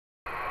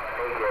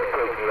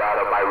Take me out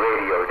of my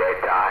radio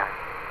that time.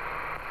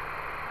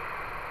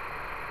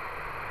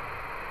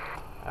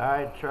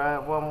 Alright, try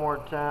it one more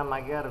time.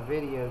 I got a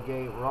video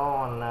gate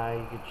rolling.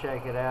 You can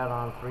check it out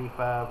on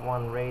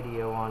 351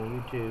 Radio on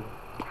YouTube.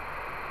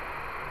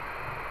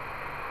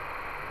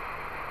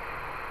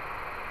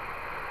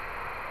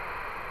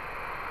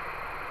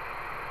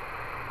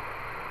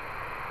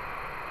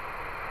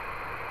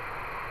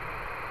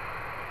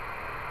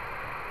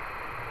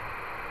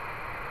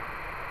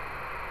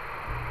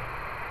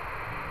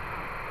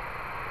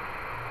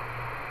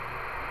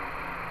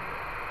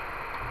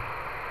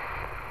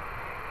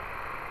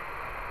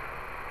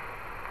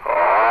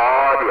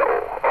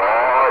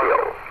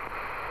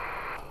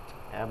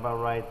 How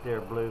about right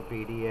there, Blue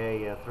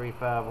PDA,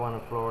 351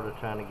 in Florida,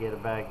 trying to get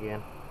it back in. Yeah,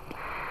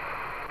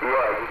 you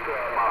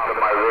came out of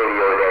my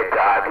radio that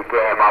time. You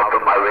came out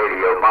of my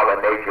radio. Mother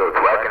Nature was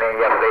working in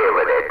your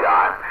favor that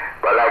time.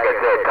 But like I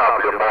said, top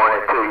of the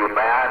morning to you,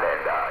 man,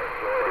 and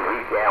enjoy the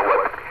weekend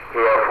was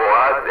here for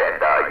us, and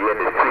you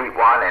and the Street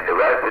One and the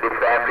rest of the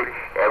family.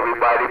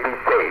 Everybody be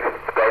safe,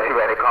 especially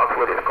when it comes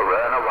with this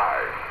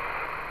coronavirus.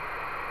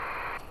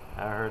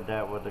 I heard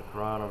that with the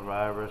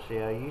coronavirus.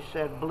 Yeah, you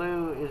said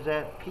Blue, is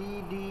that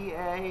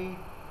PDA?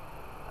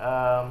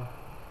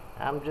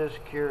 I'm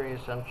just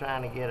curious. I'm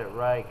trying to get it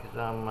right because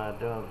I'm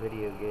doing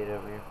video gate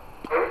over here.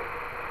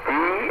 D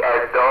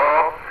as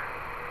dog,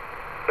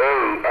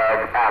 A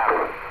as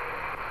apple.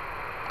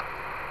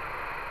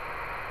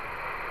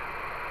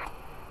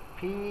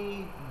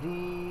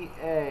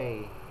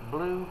 PDA,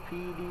 Blue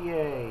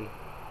PDA.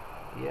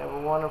 You have a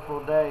wonderful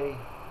day.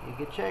 You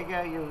can check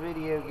out your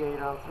video gate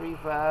on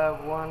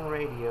 351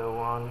 Radio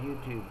on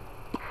YouTube.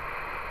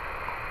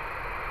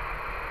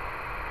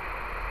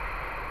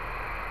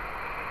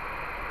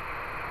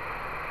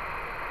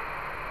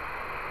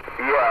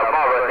 Yeah,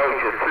 Mother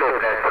Nature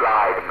slipping and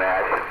sliding,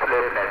 man. She's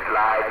slipping and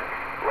sliding.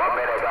 1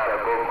 minute I got a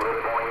good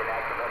grip on you,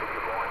 next minute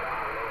you're going down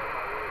low on my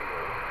radio.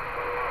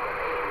 Mother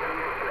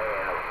Nature, you're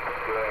playing a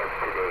game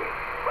today.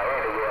 But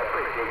anyway, I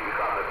appreciate you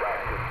coming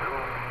back to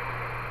Blue.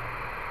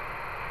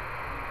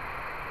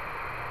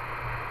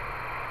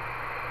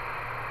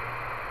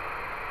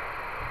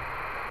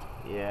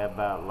 Yeah,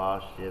 about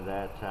lost you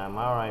that time.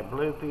 Alright,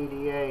 Blue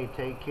PDA,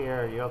 take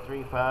care. Yo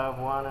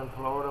 351 in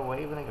Florida,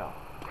 waving a go.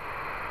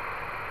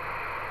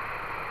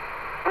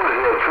 What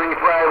is that,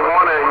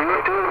 351 on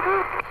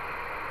YouTube?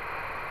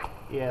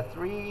 Yeah,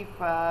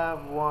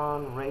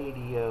 351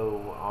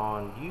 Radio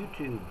on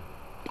YouTube.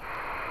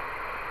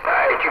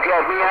 Alright, you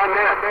got me on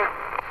there?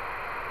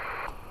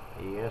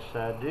 Yes,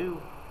 I do.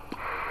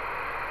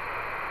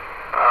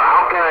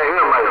 How can I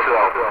hear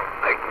myself?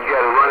 Like, you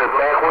gotta run it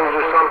backwards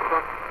or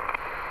something?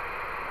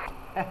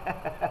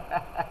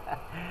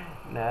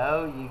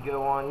 No, you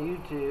go on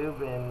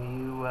YouTube and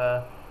you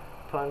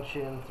punch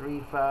in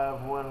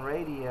 351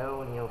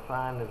 Radio and you'll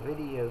find the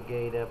video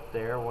gate up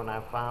there when I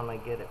finally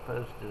get it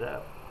posted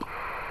up.